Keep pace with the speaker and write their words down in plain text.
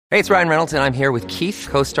Hey, it's Ryan Reynolds, and I'm here with Keith,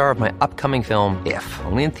 co-star of my upcoming film, If,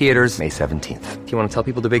 only in theaters May 17th. Do you want to tell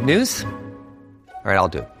people the big news? All right, I'll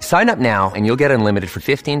do it. Sign up now and you'll get unlimited for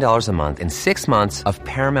 $15 a month and 6 months of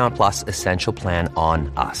Paramount Plus Essential Plan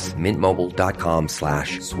on us.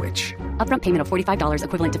 MintMobile.com/switch. Upfront payment of $45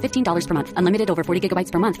 equivalent to $15 per month. Unlimited over 40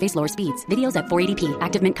 gigabytes per month. Face lower speeds. Videos at 480p.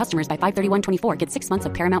 Active Mint customers by 531.24 get 6 months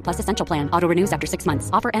of Paramount Plus Essential Plan. Auto renews after 6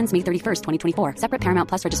 months. Offer ends May 31st, 2024. Separate Paramount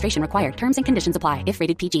Plus registration required. Terms and conditions apply if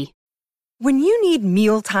rated PG. When you need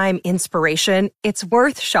mealtime inspiration, it's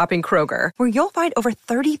worth shopping Kroger, where you'll find over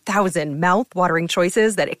 30,000 mouth-watering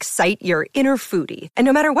choices that excite your inner foodie. And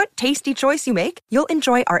no matter what tasty choice you make, you'll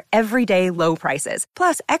enjoy our everyday low prices,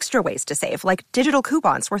 plus extra ways to save, like digital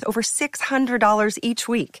coupons worth over $600 each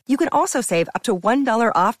week. You can also save up to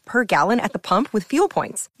 $1 off per gallon at the pump with fuel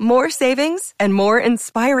points. More savings and more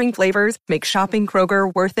inspiring flavors make shopping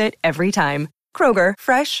Kroger worth it every time. Kroger,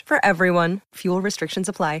 fresh for everyone. Fuel restrictions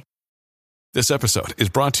apply. This episode is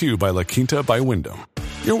brought to you by La Quinta by Wyndham.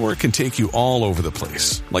 Your work can take you all over the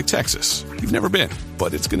place, like Texas. You've never been,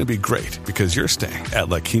 but it's going to be great because you're staying at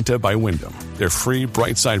La Quinta by Wyndham. Their free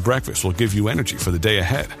Bright Side breakfast will give you energy for the day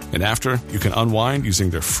ahead. And after, you can unwind using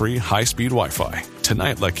their free high-speed Wi-Fi.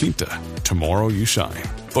 Tonight, La Quinta. Tomorrow, you shine.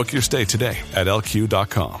 Book your stay today at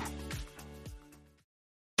LQ.com.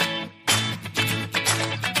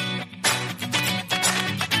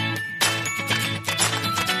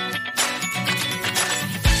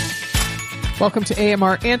 Welcome to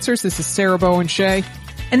AMR Answers. This is Sarah Bowen Shea.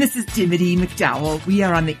 And this is Dimity McDowell. We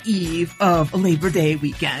are on the eve of Labor Day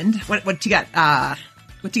weekend. What you got?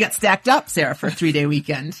 What you got stacked up, Sarah, for a 3-day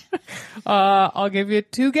weekend? I'll give you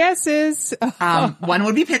 2 guesses. One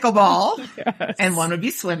would be pickleball, yes. And one would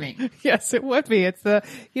be swimming. Yes, it would be. It's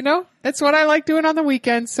it's what I like doing on the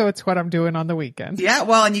weekend, so it's what I'm doing on the weekend. Yeah,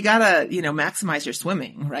 well, and you gotta, maximize your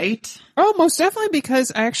swimming, right? Oh, most definitely,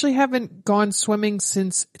 because I actually haven't gone swimming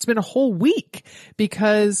since it's been a whole week,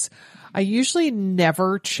 because I usually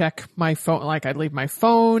never check my phone. Like, I leave my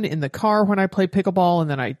phone in the car when I play pickleball,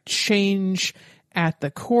 and then I change at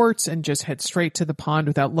the courts and just head straight to the pond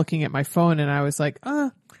without looking at my phone. And I was like,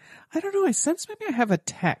 I don't know. I sense maybe I have a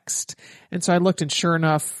text. And so I looked, and sure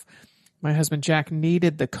enough, my husband Jack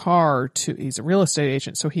needed the car he's a real estate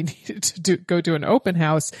agent, so he needed to go to an open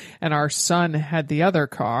house, and our son had the other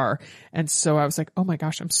car. And so I was like, oh my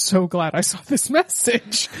gosh, I'm so glad I saw this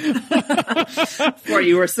message. Before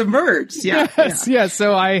you were submerged. Yeah. Yes, yeah.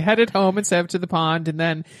 So I headed home instead of to the pond, and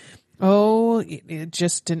then it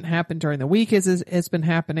just didn't happen during the week as it's been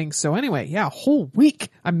happening. So anyway, yeah, a whole week.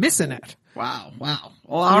 I'm missing it. Wow. Well,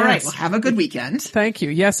 all right. Well, have a good weekend. Thank you.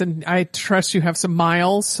 Yes, and I trust you have some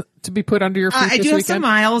miles to be put under your feet this weekend. I do have some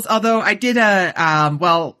miles, although I did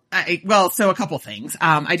so a couple things.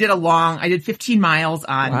 I did 15 miles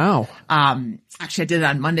on, wow. Actually I did it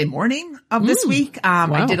on Monday morning of this week.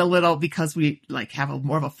 Wow. I did a little because we have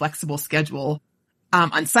more of a flexible schedule.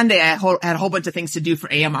 On Sunday, I had a whole bunch of things to do for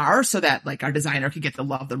AMR so that our designer could get the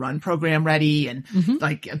Love the Run program ready and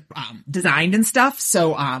designed and stuff.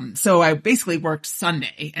 So I basically worked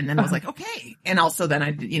Sunday, and then I was like, okay. And also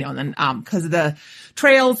then cause of the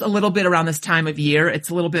trails a little bit around this time of year, it's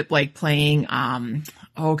a little bit like playing,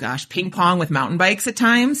 ping pong with mountain bikes at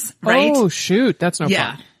times, right? Oh shoot. That's no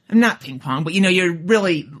fun. Not ping pong, but you're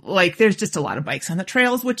really there's just a lot of bikes on the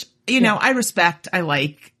trails, which, I respect, I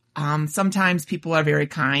like. Sometimes people are very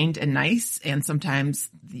kind and nice, and sometimes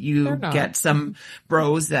you get some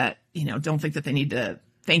bros that, don't think that they need to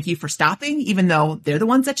thank you for stopping, even though they're the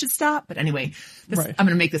ones that should stop. But anyway, I'm going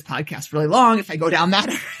to make this podcast really long if I go down that.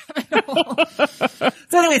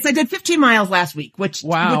 So anyways, I did 15 miles last week, which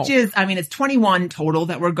is, it's 21 total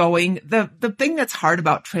that we're going. The thing that's hard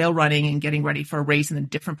about trail running and getting ready for a race in a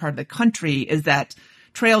different part of the country is that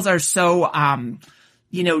trails are so,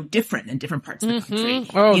 different in different parts of the country.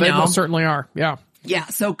 Oh, they most certainly are. Yeah. Yeah.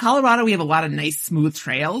 So Colorado, we have a lot of nice, smooth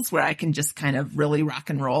trails where I can just kind of really rock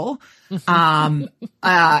and roll. But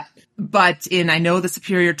I know the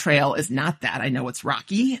Superior Trail is not that. I know it's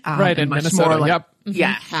rocky. Right. In much Minnesota. More yep.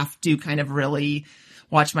 Have to kind of really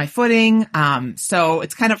watch my footing. So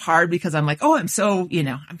it's kind of hard because I'm like, oh, I'm so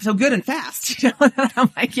good and fast.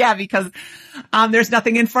 I'm like, yeah, because, there's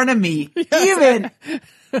nothing in front of me. Even.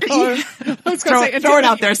 I was throw it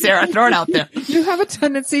out there, Sarah. Throw it out there. You have a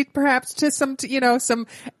tendency, perhaps, to some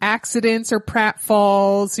accidents or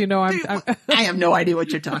pratfalls. I have no idea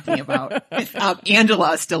what you're talking about.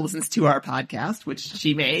 Angela still listens to our podcast, which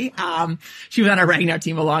she may. She was on our Ragnar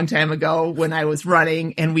team a long time ago when I was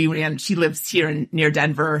running, and she lives here near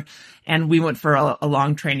Denver. and we went for a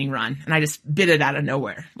long training run, and I just bit it out of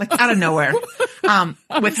nowhere, with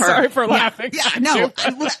her. Sorry for laughing. Yeah, no.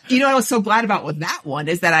 You know what I was so glad about with that one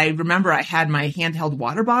is that I remember I had my handheld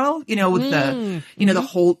water bottle, with the,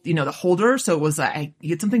 the holder. So it was, you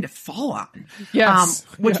had something to fall on. Yes.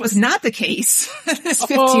 Which was not the case. This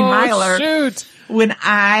 15-miler. Shoot. When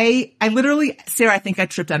I literally, Sarah, I think I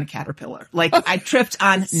tripped on a caterpillar. Like I tripped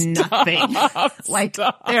on nothing.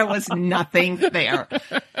 There was nothing there.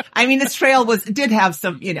 I mean, this trail did have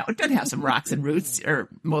some rocks and roots, or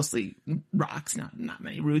mostly rocks, not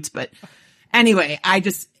many roots. But anyway, I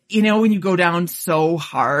just, when you go down so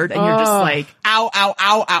hard and you're just like, ow, ow,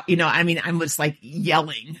 ow, ow, I mean, I'm just like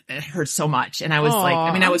yelling. It hurts so much. And I was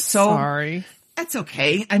I was so sorry. That's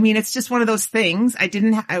okay. I mean, it's just one of those things.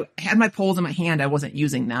 I had my poles in my hand. I wasn't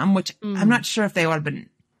using them, which I'm not sure if they would have been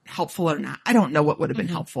helpful or not. I don't know what would have been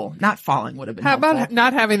helpful. Not falling would have been helpful. How about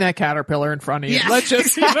not having that caterpillar in front of you? Yeah. Let's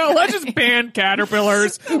just ban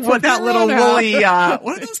caterpillars. What that little woolly, what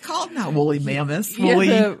are those called? Not woolly mammoths. Woolly.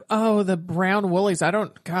 Yeah, the brown woolies.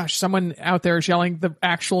 Someone out there is yelling the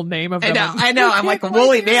actual name of them. I know. I'm like a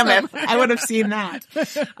woolly mammoth. I would have seen that.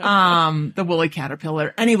 The woolly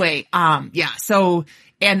caterpillar. Anyway, so,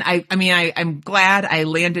 and I'm glad I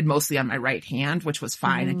landed mostly on my right hand, which was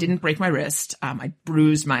fine. It didn't break my wrist. I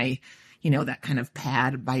bruised my, that kind of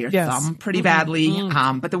pad by your thumb pretty badly.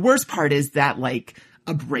 But the worst part is that like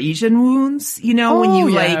abrasion wounds, when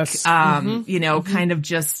you kind of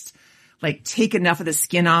just like take enough of the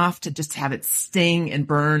skin off to just have it sting and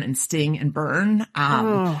burn and sting and burn.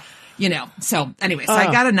 So anyway, so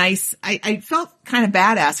I got I felt kind of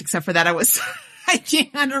badass, except for that I was hiking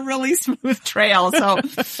on a really smooth trail. So,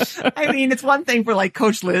 I mean, it's one thing for like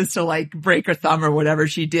Coach Liz to like break her thumb or whatever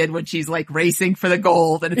she did when she's like racing for the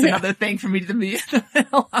gold. And it's another thing for me to be in the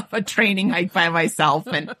middle of a training hike by myself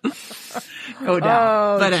and go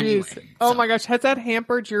down. But anyway, oh my gosh. Has that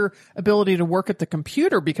hampered your ability to work at the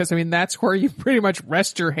computer? Because I mean, that's where you pretty much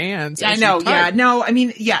rest your hands. I know. Yeah. No, I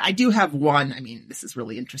mean, I do have one. I mean, this is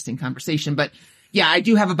really interesting conversation, but yeah, I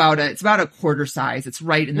do have it's about a quarter size. It's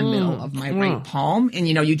right in the middle of my right palm. And,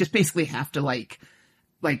 you just basically have to like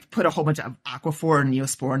put a whole bunch of Aquaphor and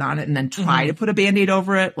Neosporin on it and then try to put a Band-Aid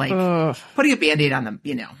over it. Like putting a Band-Aid on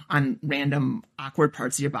on random awkward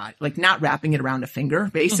parts of your body, like not wrapping it around a finger,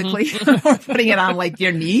 basically, or putting it on like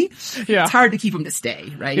your knee. Yeah. It's hard to keep them to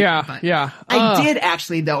stay, right? Yeah. But yeah. I did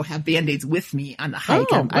actually though have Band-Aids with me on the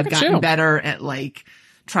hike. I've gotten better at like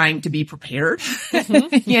trying to be prepared. I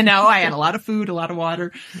had a lot of food, a lot of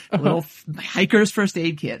water, a little hiker's first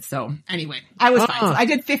aid kit. So anyway, I was fine. So I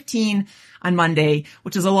did 15 on Monday,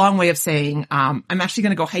 which is a long way of saying, I'm actually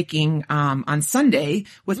going to go hiking, on Sunday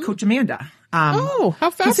with Coach Amanda. How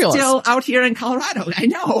fabulous. Who's still out here in Colorado. I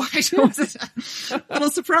know. I was a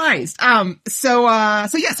little surprised. So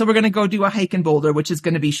we're going to go do a hike in Boulder, which is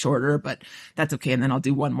going to be shorter, but that's okay. And then I'll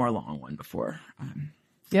do one more long one before,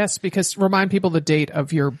 yes, because remind people the date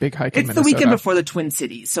of your big hike in Minnesota. It's the weekend before the Twin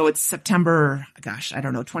Cities. So it's September,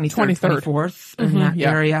 23rd, 24th in that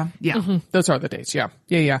area. Yeah. Those are the dates. Yeah.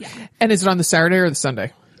 And is it on the Saturday or the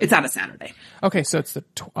Sunday? It's on a Saturday. Okay. So it's the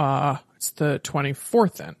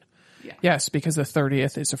 24th then. Yeah. Yes, because the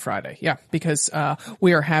 30th is a Friday. Yeah, because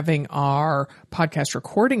we are having our podcast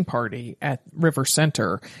recording party at River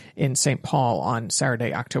Center in St. Paul on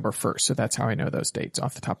Saturday, October 1st. So that's how I know those dates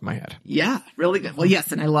off the top of my head. Yeah, really good. Well,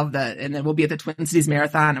 yes, and I love that. And then we'll be at the Twin Cities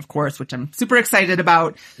Marathon, of course, which I'm super excited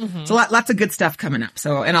about. So lots of good stuff coming up.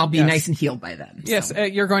 So, and I'll be nice and healed by then. Yes, so.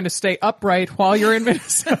 You're going to stay upright while you're in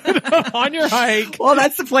Minnesota on your hike. Well,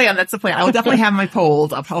 that's the plan. I will definitely have my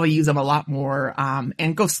poles. I'll probably use them a lot more,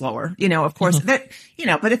 and go slower. Of course, but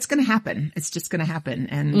it's going to happen. It's just going to happen.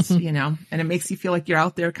 And, and it makes you feel like you're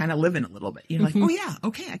out there kind of living a little bit. You're like, oh yeah,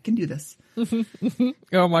 okay, I can do this.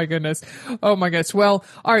 Oh my goodness. Well,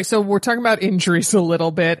 all right. So we're talking about injuries a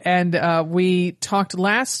little bit. And, we talked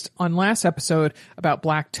last episode about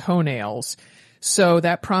black toenails. So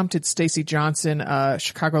that prompted Stacy Johnson, a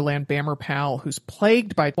Chicagoland Bammer pal who's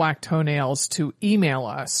plagued by black toenails, to email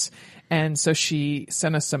us. And so she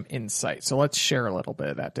sent us some insight. So let's share a little bit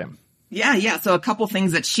of that, Tim. Yeah. So a couple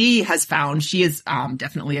things that she has found. She is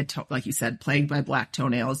definitely, like you said, plagued by black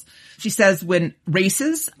toenails. She says when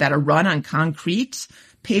races that are run on concrete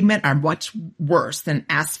pavement are much worse than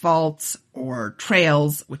asphalt or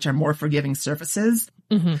trails, which are more forgiving surfaces.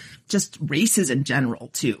 Just races in general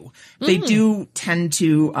too. They do tend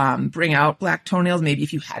to bring out black toenails, maybe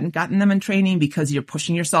if you hadn't gotten them in training, because you're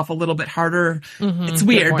pushing yourself a little bit harder. It's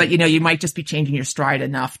weird, but you might just be changing your stride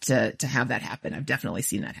enough to have that happen. I've definitely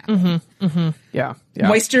seen that happen. Yeah.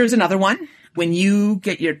 Moisture is another one. when you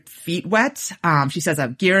get your feet wet, she says,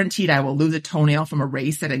 I'm guaranteed I will lose a toenail from a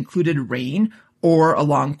race that included rain or a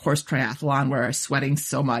long course triathlon where I was sweating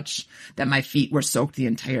so much that my feet were soaked the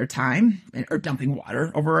entire time or dumping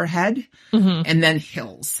water over her head. And then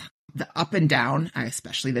hills. The up and down,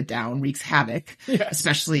 especially the down, wreaks havoc,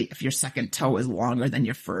 especially if your second toe is longer than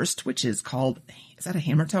your first, which is called, is that a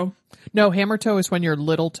hammer toe? No, hammer toe is when your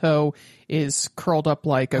little toe is curled up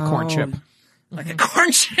like a corn chip. Like a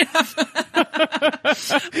corn chip.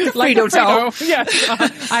 Like Frito toe.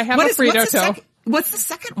 Yes. I have a Frito toe. What's the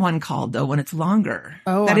second one called though when it's longer?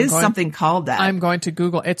 Oh, that is something called that. I'm going to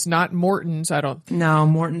Google. It's not Morton's. No,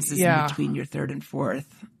 Morton's is in between your third and fourth.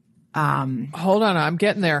 Hold on. I'm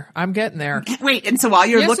getting there. Wait. And so while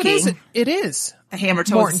you're looking. It is. A hammer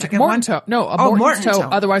toe is the second one? Toe. No, Morton's toe,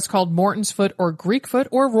 otherwise called Morton's foot or Greek foot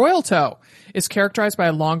or royal toe, is characterized by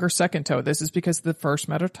a longer second toe. This is because the first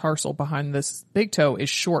metatarsal behind this big toe is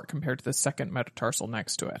short compared to the second metatarsal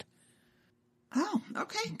next to it. Oh,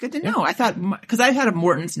 okay. Good to know. I thought, because I had a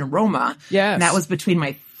Morton's neuroma. Yes. And that was between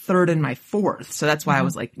my third and my fourth. So that's why I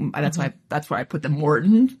was like, that's where I put the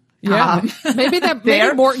Morton. Yeah. Maybe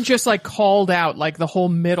Morton just like called out like the whole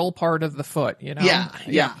middle part of the foot, you know? Yeah.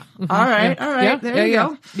 Mm-hmm. All right. There you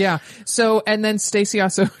go. Yeah. So, and then Stacy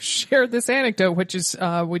also shared this anecdote, which is,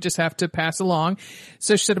 we just have to pass along.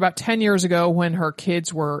 So she said about 10 years ago when her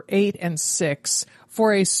kids were 8 and 6,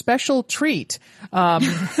 for a special treat,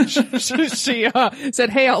 she said,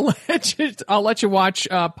 "Hey, I'll let you watch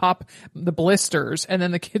Pop the Blisters." And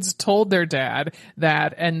then the kids told their dad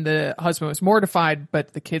that, and the husband was mortified,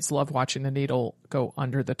 but the kids love watching the needle go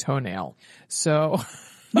under the toenail. So.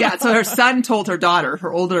 Yeah, so her son told her daughter,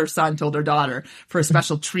 her older son told her daughter, for a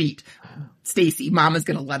special treat, Stacy, Mama's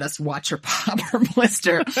going to let us watch her pop her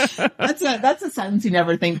blister. That's a sentence you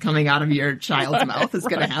never think coming out of your child's mouth is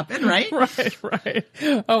going to happen, right? Right.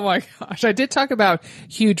 Oh my gosh. I did talk about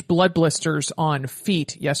huge blood blisters on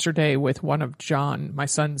feet yesterday with one of John, my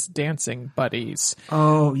son's dancing buddies.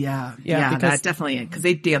 Oh yeah. Yeah, that definitely, because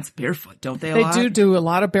they dance barefoot, don't they? They do a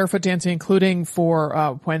lot of barefoot dancing, including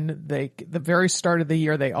for, when the very start of the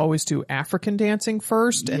year, they always do African dancing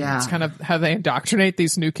first. And it's kind of how they indoctrinate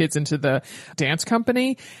these new kids into the dance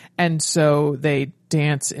company. And so they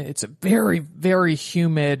dance. It's a very, very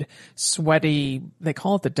humid, sweaty, they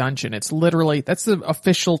call it the dungeon. It's literally, that's the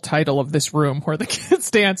official title of this room where the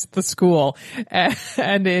kids dance at the school.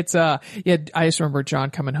 And it's, I just remember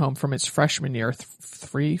John coming home from his freshman year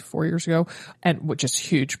 3-4 years ago and with just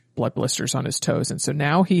huge blood blisters on his toes. And so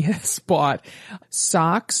now he has bought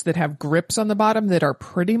socks that have grips on the bottom that are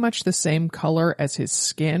pretty much the same color as his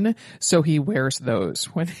skin. So he wears those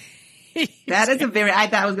when that is a very, I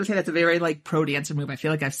was going to say that's a very like pro dancer move. I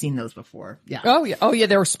feel like I've seen those before. Yeah. Oh yeah.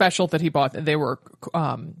 They were special that he bought. They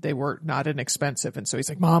were not inexpensive. And so he's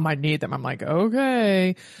like, Mom, I need them. I'm like,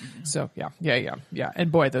 okay. Mm-hmm. So yeah.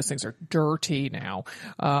 And boy, those things are dirty now.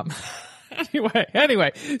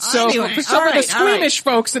 Anyway, so for some of the squeamish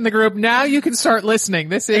folks in the group, now you can start listening.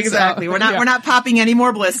 This is exactly. We're not popping any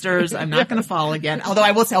more blisters. I'm not going to fall again. Although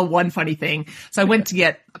I will tell one funny thing. So I went to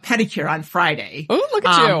get a pedicure on Friday. Oh, look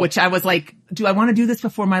at you! Which I was like, do I want to do this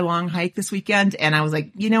before my long hike this weekend? And I was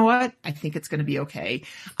like, you know what? I think it's going to be okay.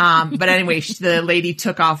 But anyway, the lady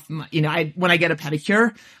took off. When I get a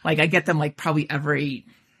pedicure, like I get them like probably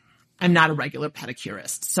I'm not a regular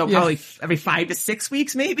pedicurist. So probably every 5 to 6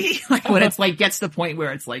 weeks, maybe, like when it's like gets to the point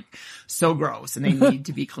where it's like so gross and they need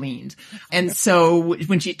to be cleaned. And so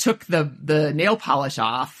when she took the nail polish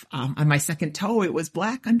off, on my second toe, it was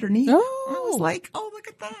black underneath. Oh. I was like, oh, look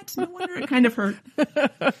at that. No wonder it kind of hurt.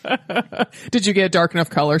 Did you get a dark enough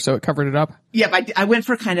color so it covered it up? Yeah, I went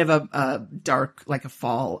for kind of a dark, like a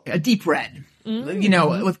deep red.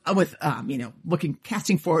 Mm-hmm.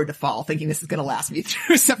 Casting forward to fall, thinking this is going to last me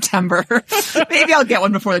through September. Maybe I'll get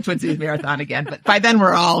one before the Twin Cities Marathon again, but by then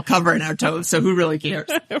we're all covering our toes, so who really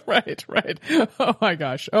cares? Right. Oh my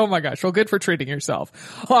gosh. Well, good for treating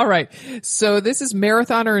yourself. All right. So this is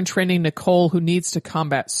marathoner in training Nicole, who needs to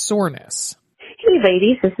combat soreness. Hey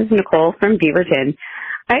ladies, this is Nicole from Beaverton.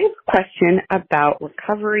 I have a question about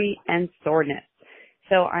recovery and soreness.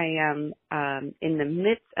 So I am in the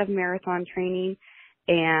midst of marathon training,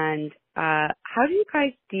 and how do you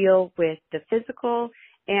guys deal with the physical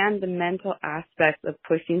and the mental aspects of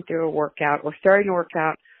pushing through a workout or starting a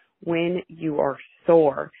workout when you are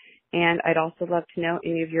sore? And I'd also love to know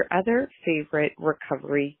any of your other favorite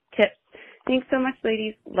recovery tips. Thanks so much,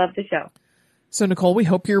 ladies. Love the show. So, Nicole, we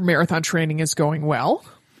hope your marathon training is going well.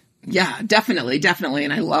 Yeah, definitely.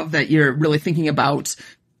 And I love that you're really thinking about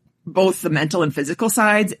both the mental and physical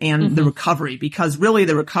sides and the recovery, because really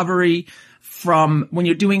the recovery from when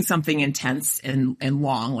you're doing something intense and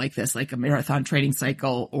long like this, like a marathon training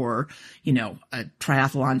cycle or, you know, a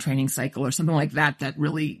triathlon training cycle or something like that, that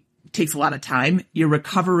really takes a lot of time, your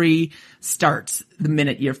recovery starts the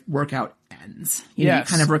minute your workout ends. You know, you're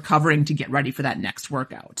kind of recovering to get ready for that next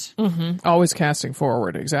workout. Always casting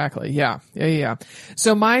forward. Exactly. Yeah.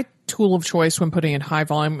 So my tool of choice when putting in high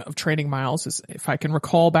volume of training miles is, if I can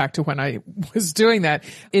recall back to when I was doing that,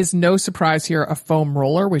 is no surprise here, a foam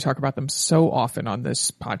roller. We talk about them so often on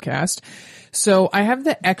this podcast. So I have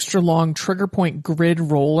the extra long Trigger Point grid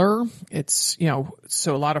roller. It's, you know,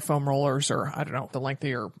 so a lot of foam rollers are, I don't know, the length of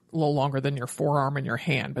your, a little longer than your forearm and your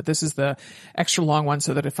hand, but this is the extra long one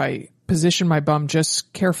so that if I position my bum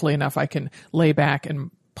just carefully enough, I can lay back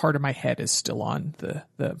and part of my head is still on the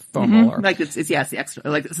foam roller. Like it's the extra,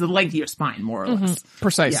 like it's the length of your spine, more or less.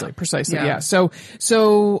 Precisely. Yeah.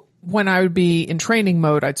 So when I would be in training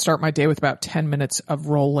mode, I'd start my day with about 10 minutes of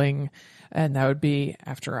rolling. And that would be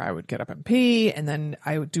after I would get up and pee, and then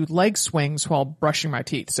I would do leg swings while brushing my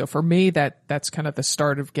teeth. So for me, that's kind of the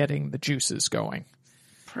start of getting the juices going.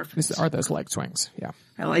 Perfect. Are those leg swings? Yeah.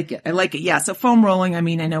 I like it. Yeah. So foam rolling, I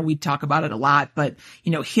mean, I know we talk about it a lot, but,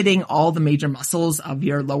 you know, hitting all the major muscles of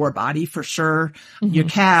your lower body for sure. Your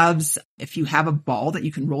calves. If you have a ball that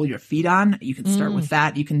you can roll your feet on, you can start with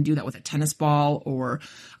that. You can do that with a tennis ball or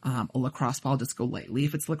a lacrosse ball. Just go lightly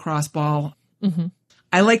if it's a lacrosse ball.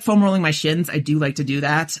 I like foam rolling my shins. I do like to do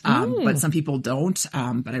that. But some people don't.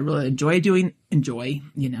 But I really enjoy,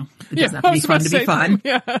 you know, it doesn't have to be fun to be fun.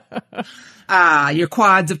 Your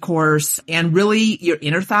quads, of course, and really your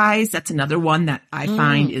inner thighs. That's another one that I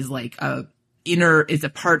find is like is a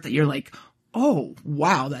part that you're like, oh,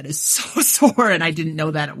 wow, that is so sore. And I didn't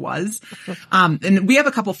know that it was. And we have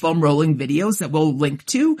a couple foam rolling videos that we'll link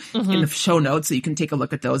to in the show notes. So you can take a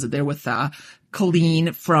look at those. They're with,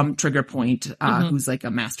 Colleen from Trigger Point, who's like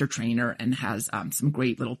a master trainer and has, some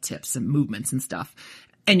great little tips and movements and stuff.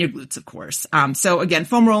 And your glutes, of course. So again,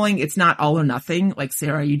 foam rolling, it's not all or nothing. Like,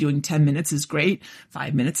 Sarah, you doing 10 minutes is great.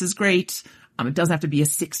 5 minutes is great. It doesn't have to be a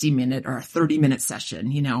 60-minute or a 30-minute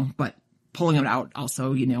session, you know, but pulling it out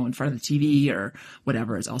also, you know, in front of the TV or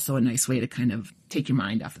whatever is also a nice way to kind of take your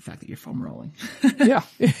mind off the fact that you're foam rolling. Yeah.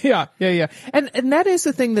 And that is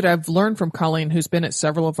the thing that I've learned from Colleen, who's been at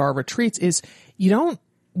several of our retreats, is you don't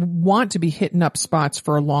want to be hitting up spots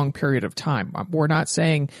for a long period of time. We're not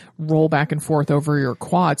saying roll back and forth over your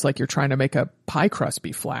quads like you're trying to make a pie crust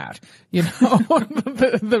be flat, you know,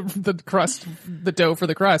 the crust, the dough for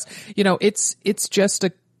the crust, you know, it's just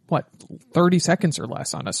 30 seconds or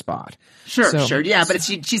less on a spot. Sure. Yeah. But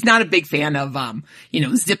she's not a big fan of, you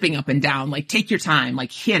know, zipping up and down. Like, take your time,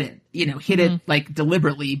 like hit it, it like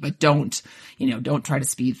deliberately, but don't try to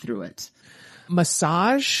speed through it.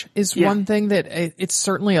 Massage is one thing that it's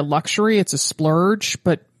certainly a luxury. It's a splurge,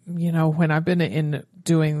 but you know, when I've been in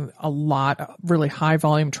doing a lot of really high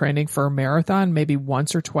volume training for a marathon, maybe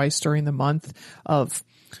once or twice during the month of,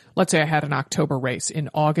 let's say I had an October race, in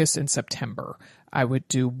August and September, I would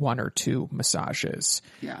do 1 or 2 massages.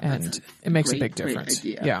 Yeah. And it makes a big difference.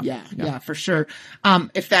 Yeah, for sure.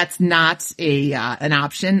 If that's not an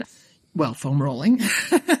option, well, foam rolling.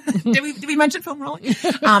 Did we mention foam rolling?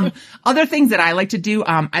 Other things that I like to do,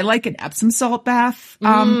 I like an Epsom salt bath,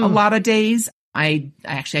 a lot of days. I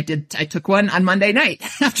took one on Monday night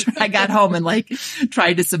after I got home and like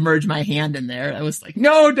tried to submerge my hand in there. I was like,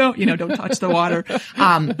 no, don't touch the water.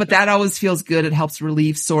 But that always feels good. It helps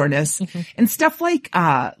relieve soreness and stuff like,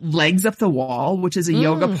 legs up the wall, which is a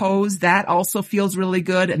yoga pose. That also feels really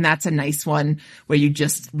good. And that's a nice one where you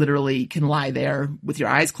just literally can lie there with your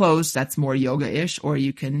eyes closed. That's more yoga-ish, or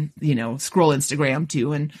you can, scroll Instagram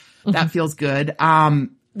too. And that feels good.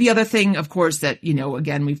 The other thing, of course, that,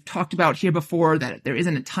 again, we've talked about here before, that there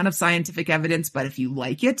isn't a ton of scientific evidence, but if you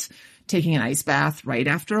like it, taking an ice bath right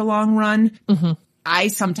after a long run, I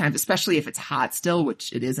sometimes, especially if it's hot still,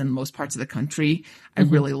 which it is in most parts of the country, I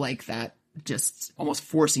really like that, just almost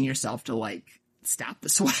forcing yourself to like stop the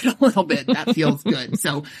sweat a little bit. That feels good.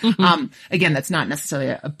 So, again, that's not necessarily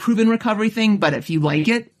a proven recovery thing, but if you like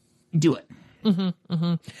it, do it.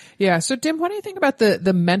 Yeah. So Dim, what do you think about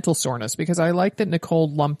the mental soreness? Because I like that Nicole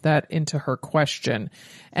lumped that into her question.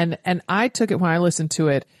 And I took it when I listened to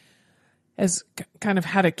it as kind of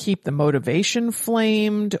how to keep the motivation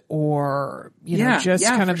flamed, or,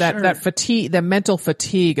 that fatigue, that mental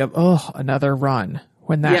fatigue of, another run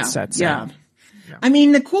when that sets in. I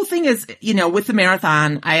mean, the cool thing is, with the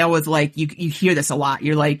marathon, I always like, you hear this a lot.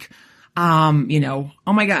 You're like, oh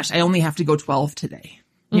my gosh, I only have to go 12 today.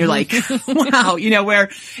 You're like, wow, where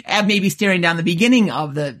maybe staring down the beginning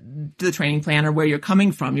of the to the training plan or where you're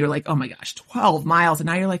coming from, you're like, oh my gosh, 12 miles. And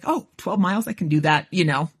now you're like, oh, 12 miles, I can do that.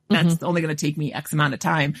 That's only going to take me X amount of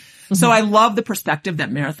time. So I love the perspective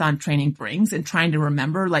that marathon training brings, and trying to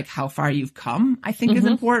remember like how far you've come, I think is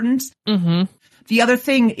important. The other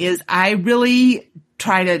thing is I really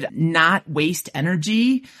try to not waste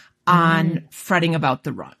energy on fretting about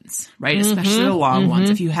the runs, right? Especially the long ones.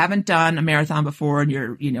 If you haven't done a marathon before and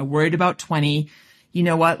you're, worried about 20, you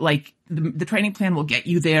know what? Like the training plan will get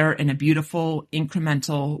you there in a beautiful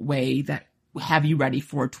incremental way that will have you ready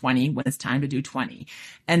for 20 when it's time to do 20.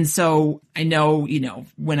 And so I know,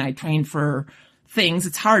 when I train for things,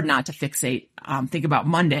 it's hard not to fixate, think about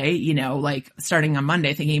Monday, like starting on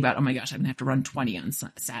Monday, thinking about, oh my gosh, I'm gonna have to run 20 on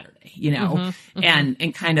Saturday,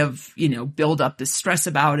 and kind of, build up this stress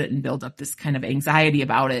about it and build up this kind of anxiety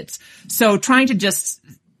about it. So trying to just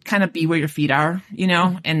kind of be where your feet are,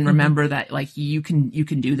 and remember that like you can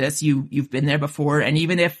do this. You've been there before. And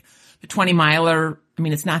even if the 20 miler,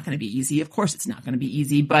 it's not going to be easy. Of course it's not going to be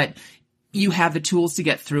easy, but you have the tools to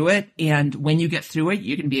get through it. And when you get through it,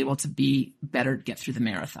 you can be able to be better to get through the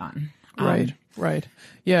marathon. Right.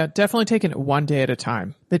 Yeah. Definitely taking it one day at a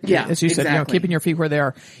time. As you said, keeping your feet where they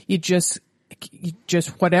are. You just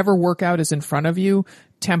whatever workout is in front of you,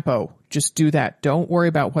 tempo, just do that. Don't worry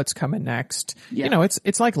about what's coming next. Yeah.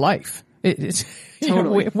 It's like life. It's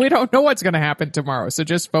totally. We don't know what's going to happen tomorrow. So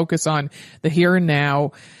just focus on the here and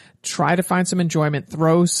now. Try to find some enjoyment,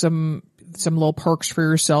 throw some little perks for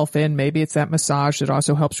yourself in. Maybe it's that massage that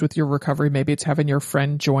also helps with your recovery. Maybe it's having your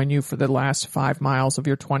friend join you for the last 5 miles of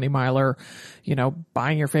your 20 miler,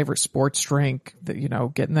 buying your favorite sports drink,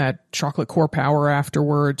 getting that chocolate core power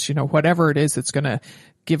afterwards, whatever it is that's going to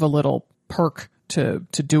give a little perk to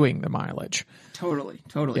doing the mileage. Totally.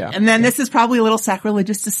 Yeah. And then this is probably a little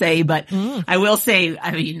sacrilegious to say, but I will say,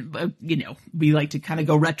 we like to kind of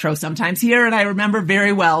go retro sometimes here. And I remember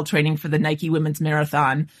very well training for the Nike Women's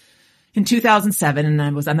Marathon in 2007. And I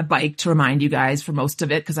was on the bike, to remind you guys, for most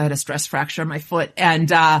of it because I had a stress fracture in my foot.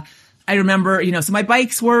 And I remember, so my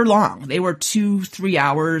bikes were long. They were 2-3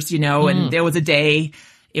 hours, and there was a day,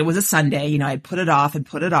 it was a Sunday, I'd put it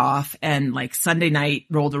off. And like Sunday night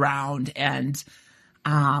rolled around, and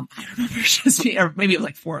I remember just being, or maybe it was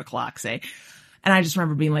like 4:00, say. And I just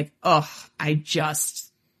remember being like, oh, I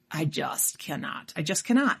just cannot.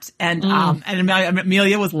 And, and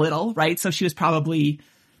Amelia was little, right? So she was probably,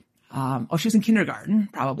 she was in kindergarten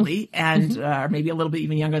probably. And, or maybe a little bit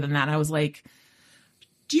even younger than that. I was like,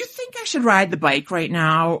 do you think I should ride the bike right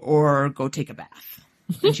now or go take a bath?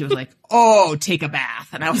 And she was like, oh, take a bath.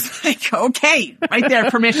 And I was like, okay, right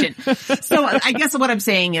there, permission. So I guess what I'm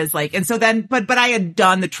saying is like, and so then, but I had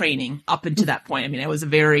done the training up until that point. I was a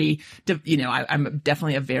very, I'm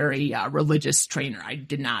definitely a very religious trainer. I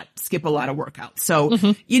did not skip a lot of workouts. So,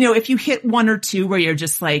 if you hit 1 or 2 where you're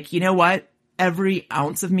just like, you know what, every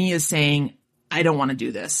ounce of me is saying, I don't want to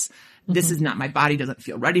do this. This is not, my body doesn't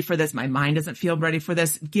feel ready for this. My mind doesn't feel ready for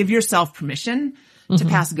this. Give yourself permission to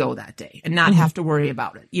pass go that day and not have to worry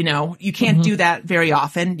about it. You can't do that very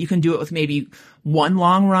often. You can do it with maybe one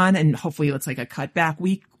long run, and hopefully it's like a cutback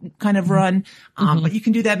week kind of run. But you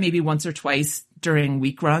can do that maybe once or twice during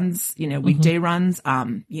week runs, weekday runs,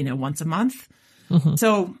 once a month.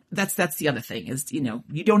 So that's the other thing is, you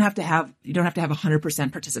don't have to have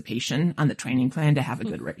 100% participation on the training plan to have a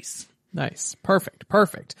good race. Nice.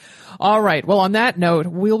 Perfect. All right. Well, on that note,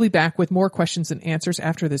 we'll be back with more questions and answers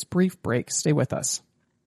after this brief break. Stay with us.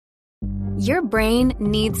 Your brain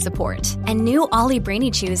needs support, and new Ollie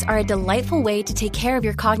Brainy Chews are a delightful way to take care of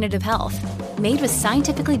your cognitive health. Made with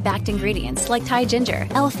scientifically backed ingredients like Thai ginger,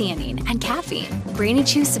 L-theanine, and caffeine, Brainy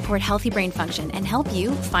Chews support healthy brain function and help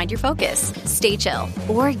you find your focus, stay chill,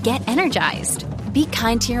 or get energized. Be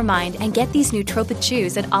kind to your mind and get these nootropic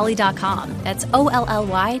chews at ollie.com. That's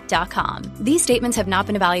OLLY.com. These statements have not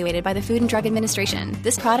been evaluated by the Food and Drug Administration.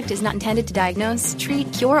 This product is not intended to diagnose,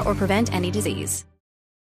 treat, cure, or prevent any disease.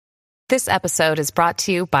 This episode is brought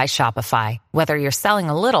to you by Shopify. Whether you're selling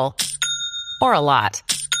a little or a lot,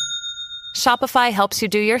 Shopify helps you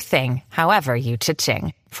do your thing, however you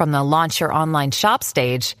cha-ching. From the launch your online shop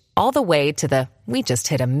stage, all the way to the we just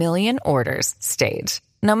hit 1 million orders stage.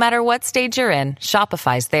 No matter what stage you're in,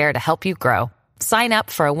 Shopify's there to help you grow. Sign up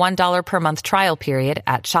for a $1 per month trial period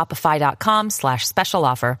at shopify.com/special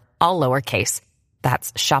offer, all lowercase.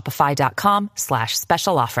 That's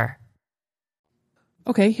shopify.com/special offer.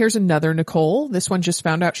 Okay, here's another Nicole. This one just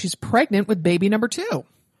found out she's pregnant with baby number 2.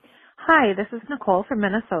 Hi, this is Nicole from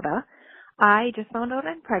Minnesota. I just found out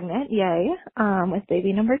I'm pregnant, yay, with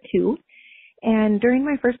baby number 2. And during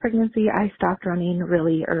my first pregnancy, I stopped running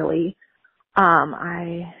really early.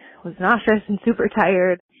 I was nauseous and super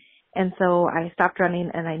tired, And so I stopped running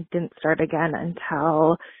and I didn't start again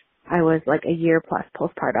until I was like a year plus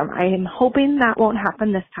postpartum. I am hoping that won't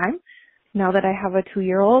happen this time. Now that I have a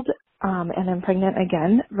 2-year-old and I'm pregnant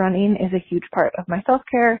again, running is a huge part of my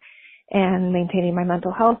self-care and maintaining my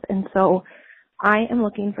mental health. And so I am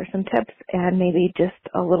looking for some tips and maybe just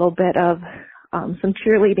a little bit of some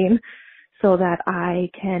cheerleading so that I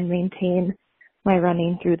can maintain my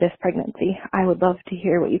running through this pregnancy. I would love to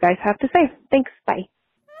hear what you guys have to say. Thanks. Bye.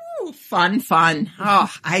 Ooh, fun.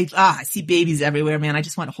 Oh, I see babies everywhere, man. I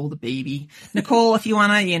just want to hold a baby. Nicole, if you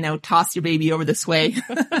want to, toss your baby over this way.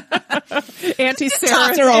 Auntie Sarah,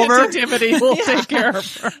 toss her over. Auntie Timothy will take care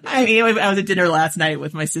of her. I mean, I was at dinner last night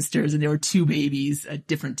with my sisters and there were 2 babies at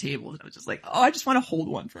different tables. I was just like, oh, I just want to hold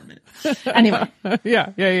one for a minute. Anyway.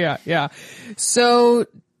 Yeah. So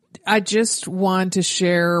I just want to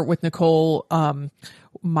share with Nicole,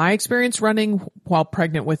 my experience running while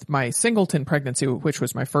pregnant with my singleton pregnancy, which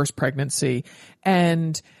was my first pregnancy,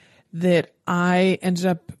 and that I ended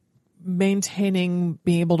up maintaining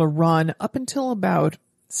being able to run up until about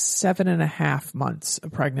 7.5 months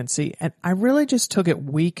of pregnancy. And I really just took it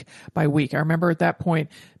week by week. I remember at that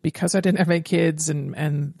point, because I didn't have any kids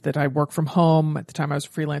and that I worked from home at the time I was a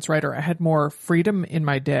freelance writer, I had more freedom in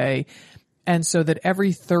my day. And so that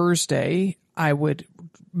every Thursday I would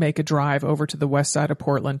make a drive over to the west side of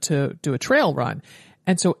Portland to do a trail run.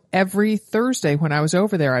 And so every Thursday when I was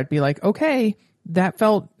over there, I'd be like, okay, that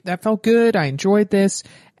felt good. I enjoyed this.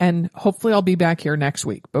 And hopefully I'll be back here next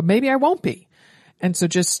week, but maybe I won't be. And so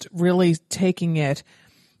just really taking it,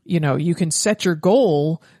 you can set your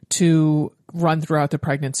goal to run throughout the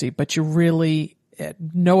pregnancy, but you really, at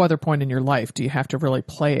no other point in your life do you have to really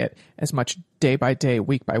play it as much day by day,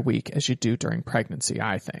 week by week as you do during pregnancy,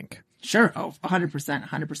 I think. Sure. Oh,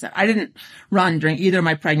 100%. I didn't run during either of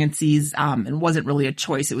my pregnancies. It wasn't really a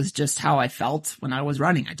choice. It was just how I felt when I was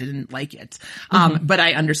running. I didn't like it. But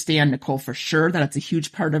I understand, Nicole, for sure that it's a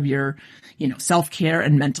huge part of your, self-care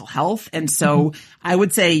and mental health. And so I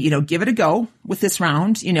would say, give it a go with this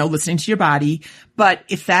round, listening to your body. But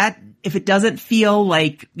if it doesn't feel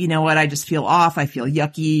like, I just feel off, I feel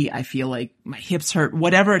yucky, I feel like my hips hurt,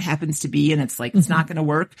 whatever it happens to be, and it's like, it's not going to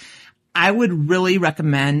work, I would really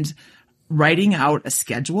recommend writing out a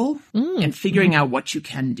schedule and figuring out what you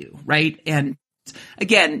can do, right? And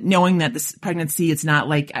again, knowing that this pregnancy, it's not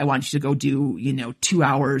like I want you to go do, 2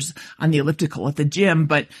 hours on the elliptical at the gym,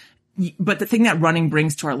 but the thing that running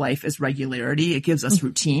brings to our life is regularity. It gives us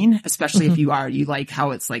routine, especially if you like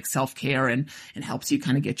how it's like self-care and helps you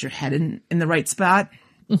kind of get your head in the right spot.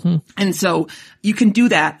 And so you can do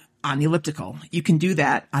that on the elliptical. You can do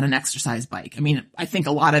that on an exercise bike. I mean, I think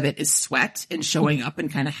a lot of it is sweat and showing up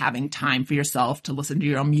and kind of having time for yourself to listen to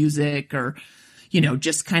your own music or,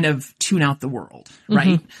 just kind of tune out the world.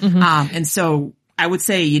 Right. And so I would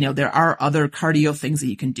say, there are other cardio things that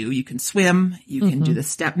you can do. You can swim, you can do the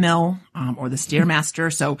step mill, or the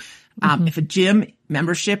Stairmaster. So, if a gym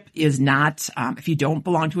membership is not, if you don't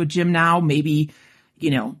belong to a gym now, maybe,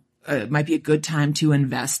 it might be a good time to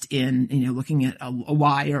invest in, looking at a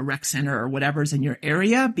Y or a rec center or whatever's in your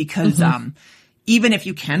area, because, even if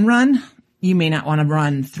you can run, you may not want to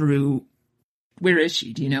run through, where is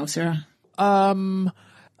she? Do you know, Sarah?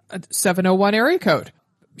 701 area code.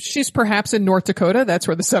 She's perhaps in North Dakota. That's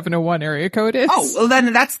where the 701 area code is. Oh, well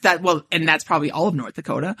then that's that. Well, and that's probably all of North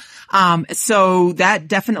Dakota. So that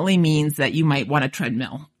definitely means that you might want a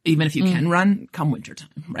treadmill. Even if you can run come wintertime,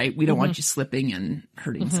 right? We don't want you slipping and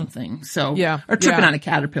hurting something. So, or tripping on a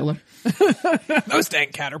caterpillar. Those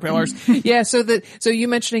dang caterpillars. Yeah. So you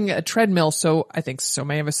mentioning a treadmill. So I think so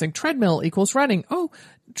many of us think treadmill equals running. Oh,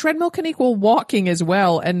 treadmill can equal walking as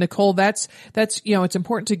well. And Nicole, that's, it's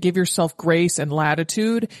important to give yourself grace and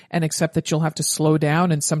latitude and accept that you'll have to slow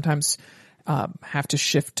down and sometimes have to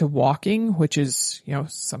shift to walking, which is,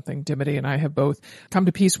 something Dimity and I have both come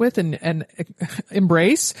to peace with and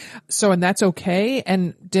embrace. So, and that's okay.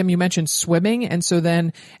 And Dim, you mentioned swimming. And so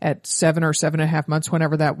then at 7 or 7.5 months,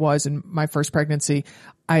 whenever that was in my first pregnancy,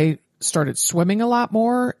 I started swimming a lot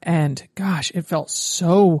more. And gosh, it felt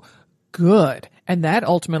so good. And that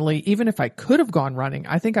ultimately, even if I could have gone running,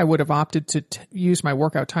 I think I would have opted to use my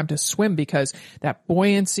workout time to swim, because that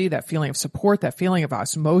buoyancy, that feeling of support, that feeling of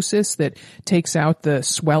osmosis that takes out the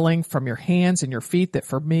swelling from your hands and your feet that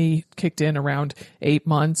for me kicked in around 8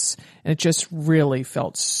 months. And it just really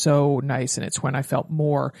felt so nice. And it's when I felt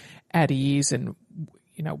more at ease and,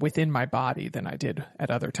 within my body than I did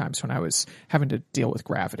at other times when I was having to deal with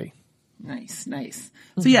gravity. Nice.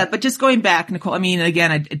 So yeah, but just going back, Nicole, I mean,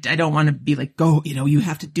 again, I don't want to be like, go, you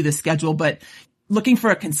have to do the schedule, but looking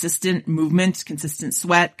for a consistent movement, consistent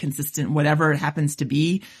sweat, consistent whatever it happens to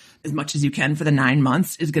be, as much as you can for the 9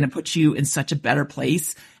 months is going to put you in such a better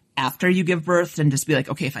place after you give birth than just be like,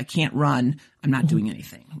 okay, if I can't run, I'm not doing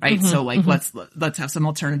anything. Right. So like, let's have some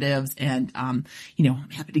alternatives and, I'm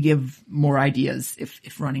happy to give more ideas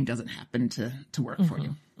if running doesn't happen to work for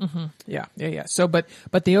you. Yeah. So, but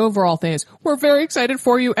the overall thing is we're very excited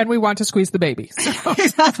for you and we want to squeeze the baby. So.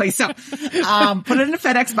 Exactly. So, put it in a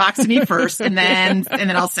FedEx box to me first and then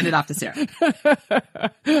I'll send it off to Sarah.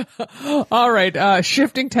 All right.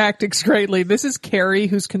 Shifting tactics greatly. This is Carrie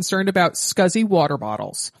who's concerned about scuzzy water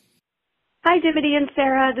bottles. Hi, Dimity and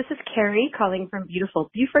Sarah. This is Carrie calling from beautiful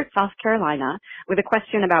Beaufort, South Carolina with a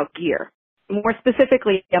question about gear. More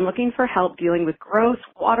specifically, I'm looking for help dealing with gross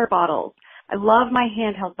water bottles. I love my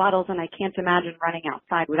handheld bottles and I can't imagine running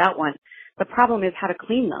outside without one. The problem is how to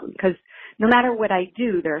clean them because no matter what I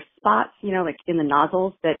do, there are spots, like in the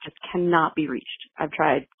nozzles that just cannot be reached. I've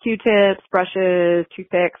tried Q-tips, brushes,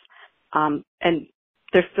 toothpicks, and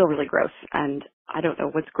they're still really gross and I don't know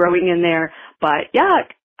what's growing in there, but yeah,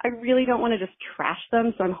 I really don't want to just trash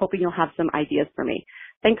them, so I'm hoping you'll have some ideas for me.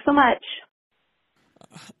 Thanks so much.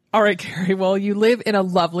 All right, Carrie. Well, you live in a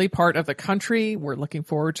lovely part of the country. We're looking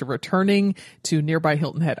forward to returning to nearby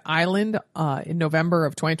Hilton Head Island in November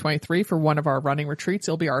of 2023 for one of our running retreats.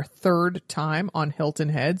 It'll be our third time on Hilton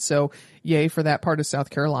Head, so yay for that part of South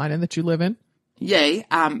Carolina that you live in. Yay.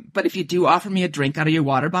 But if you do offer me a drink out of your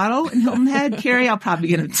water bottle in Hilton Head, Carrie, I'll probably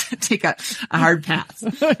going to take a hard pass.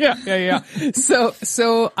 Yeah.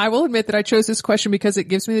 So I will admit that I chose this question because it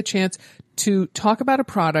gives me the chance to talk about a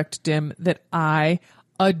product, Dim, that I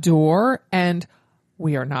adore, and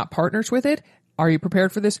we are not partners with it. Are you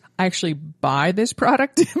prepared for this? I actually buy this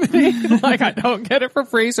product. Like I don't get it for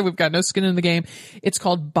free, so we've got no skin in the game. It's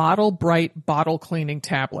called Bottle Bright Bottle Cleaning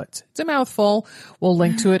Tablets. It's a mouthful. We'll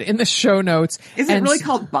link to it in the show notes. Is it really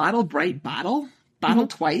called Bottle Bright Bottle? Bottle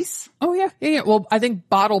twice? Oh, yeah. Well, I think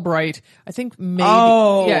Bottle Bright. I think maybe.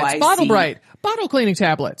 It's Bottle Bright. Bottle cleaning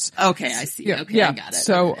tablets. Okay, I see. Yeah, okay, I got it.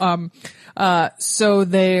 So, okay. So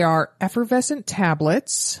they are effervescent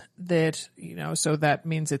tablets that, so that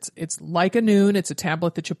means it's like a Nuun. It's a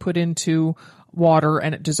tablet that you put into water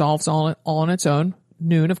and it dissolves all on its own.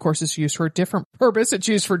 Nuun, of course, is used for a different purpose. It's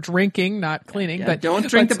used for drinking, not cleaning. Yeah, but don't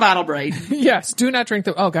drink the Bottle Bright. Yes, do not drink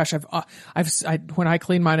oh gosh, when I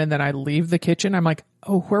clean mine and then I leave the kitchen, I'm like,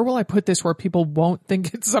 oh, where will I put this where people won't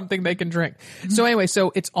think it's something they can drink? Mm-hmm. So anyway,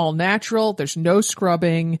 so it's all natural. There's no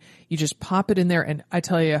scrubbing. You just pop it in there. And I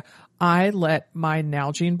tell you, I let my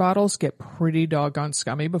Nalgene bottles get pretty doggone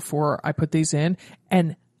scummy before I put these in.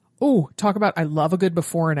 And talk about, I love a good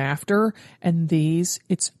before and after. And these,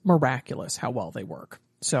 it's miraculous how well they work.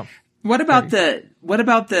 So. What about the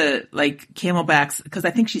like Camelbacks? Because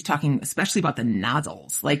I think she's talking especially about the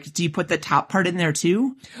nozzles. Like, do you put the top part in there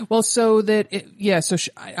too? Well, so that,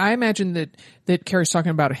 I imagine that Carrie's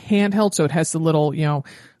talking about a handheld. So it has the little, the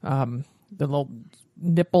little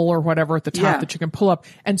nipple or whatever at the top that you can pull up.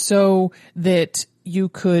 And so that you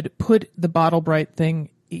could put the Bottle Bright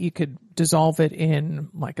thing, you could dissolve it in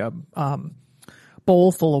like a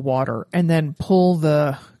bowl full of water and then pull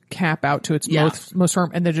the cap out to its most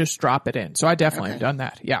firm and then just drop it in. So I definitely have done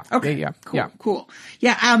that. Yeah. Okay. Yeah. Cool.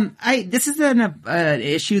 Yeah. This is an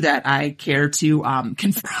issue that I care to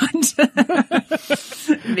confront.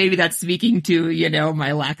 Maybe that's speaking to,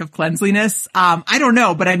 my lack of cleanliness. I don't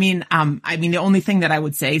know, but I mean, the only thing that I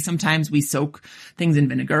would say, sometimes we soak things in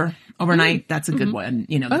vinegar overnight. That's a good one.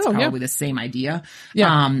 That's probably the same idea.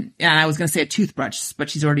 Yeah. And I was going to say a toothbrush, but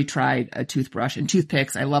she's already tried a toothbrush and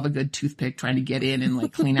toothpicks. I love a good toothpick trying to get in and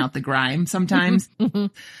like clean out the grime sometimes.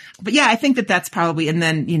 But yeah, I think that's probably, and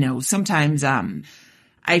then, sometimes,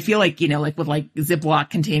 I feel like, with like Ziploc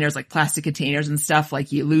containers, like plastic containers and stuff,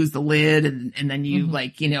 like you lose the lid and then you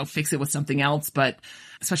fix it with something else. But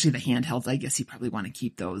especially the handhelds, I guess you probably want to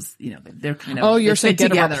keep those, they're kind of, you're saying get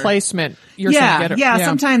together. A replacement.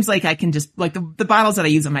 Sometimes like I can just like the bottles that I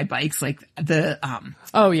use on my bikes, like the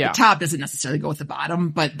top doesn't necessarily go with the bottom,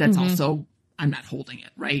 but that's also, I'm not holding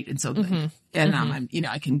it. Right. And so, I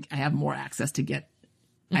have more access to get,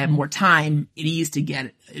 I have more time and ease to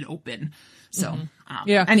get it open. So,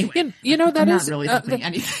 anyway, that I'm is not really doing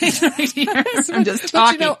anything right here. I'm just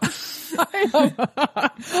talking.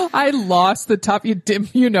 I lost the top.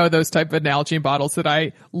 You know those type of Nalgene bottles that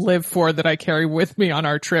I live for, that I carry with me on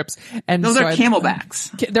our trips. And those are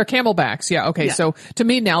Camelbacks. They're Camelbacks. Yeah. Okay. Yeah. So to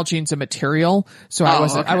me, Nalgene's a material. So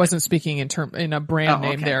I wasn't speaking in a brand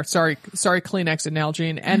name there. Sorry, Kleenex and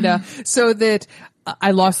Nalgene. And, so that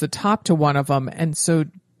I lost the top to one of them. And so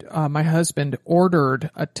my husband ordered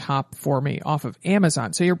a top for me off of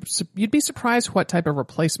Amazon. So you'd be surprised what type of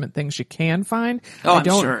replacement things you can find. Oh, I'm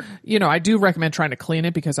sure. I do recommend trying to clean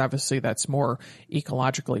it because obviously that's more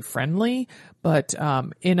ecologically friendly. But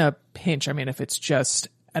in a pinch, I mean, if it's just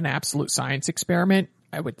an absolute science experiment,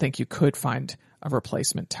 I would think you could find a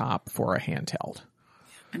replacement top for a handheld.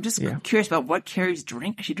 I'm just curious about what Carrie's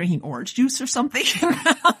drink. Is she drinking orange juice or something?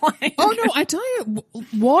 Oh no, I tell you,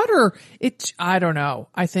 water, I don't know.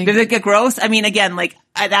 I think. Does it get gross? I mean, again, like,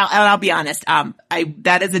 I'll be honest,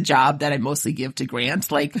 that is a job that I mostly give to Grant.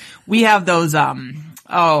 Like, we have those,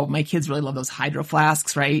 my kids really love those Hydro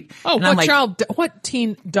Flasks, right? Oh, and what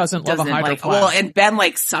teen doesn't love a Hydro Flask? Well, and Ben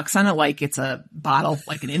sucks on it like it's a bottle,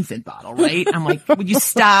 like an infant bottle, right? I'm like, would you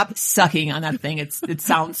stop sucking on that thing? It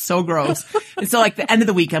sounds so gross. And so like the end of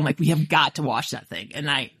the week, I'm like, we have got to wash that thing.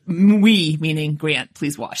 And we, meaning Grant,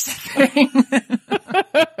 please wash that thing.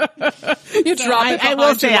 You drop it. I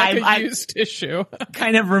will say I'm used tissue.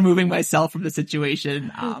 Kind of removing myself from the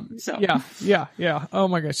situation. So yeah. Oh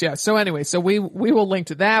my gosh. Yeah. So anyway, we will link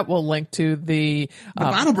to that. We'll link to the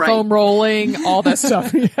foam rolling, all that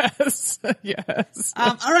stuff. Yes.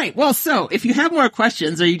 All right. Well, so if you have more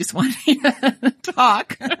questions or you just want to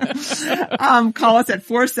talk, call us at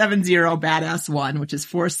 470-BADASS1, which is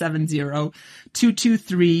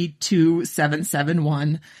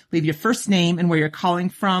 470-223-2771. Leave your first name and where you're calling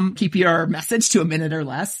from. Keep your message to a minute or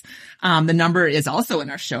less. The number is also in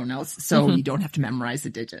our show notes, so you don't have to memorize the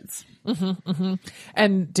digits.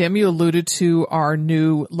 And Dim, you alluded to our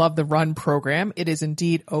new Love the Run program. It is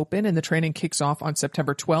indeed open, and the training kicks off on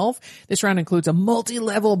September 12th. This round includes a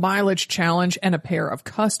multi-level mileage challenge and a pair of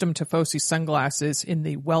custom Tifosi sunglasses in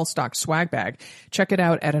the well-stocked swag bag. Check it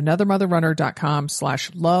out at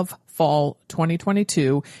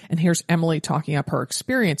anothermotherrunner.com/lovefall2022. And here's Emily talking up her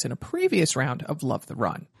experience in a previous round of Love the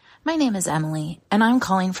Run. My name is Emily, and I'm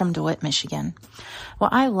calling from DeWitt, Michigan.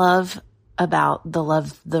 What I love about the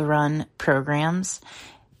Love the Run programs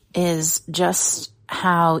is just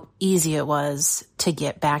how easy it was to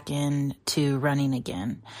get back into running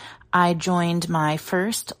again. I joined my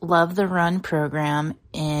first Love the Run program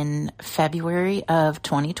in February of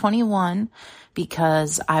 2021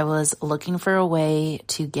 because I was looking for a way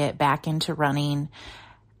to get back into running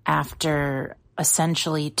after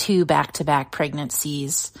essentially 2 back-to-back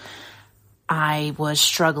pregnancies. I was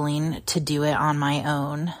struggling to do it on my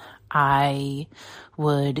own. I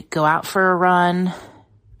would go out for a run,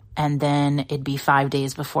 and then it'd be 5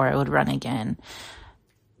 days before I would run again.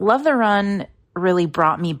 Love the Run really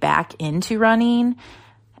brought me back into running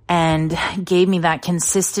and gave me that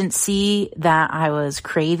consistency that I was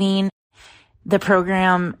craving. The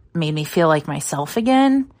program made me feel like myself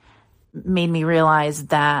again, made me realize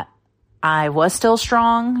that I was still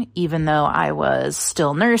strong, even though I was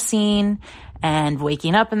still nursing and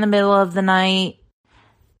waking up in the middle of the night.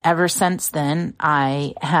 Ever since then,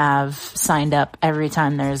 I have signed up every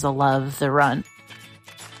time there's a Love the Run.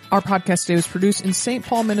 Our podcast today was produced in St.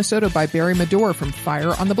 Paul, Minnesota by Barry Medore from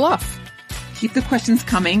Fire on the Bluff. Keep the questions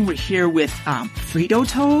coming. We're here with Frito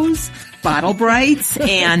Toes, Bottle Brights,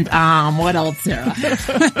 and what else, Sarah?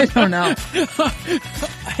 I don't know.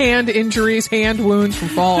 Hand injuries, hand wounds from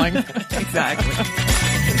falling. Exactly.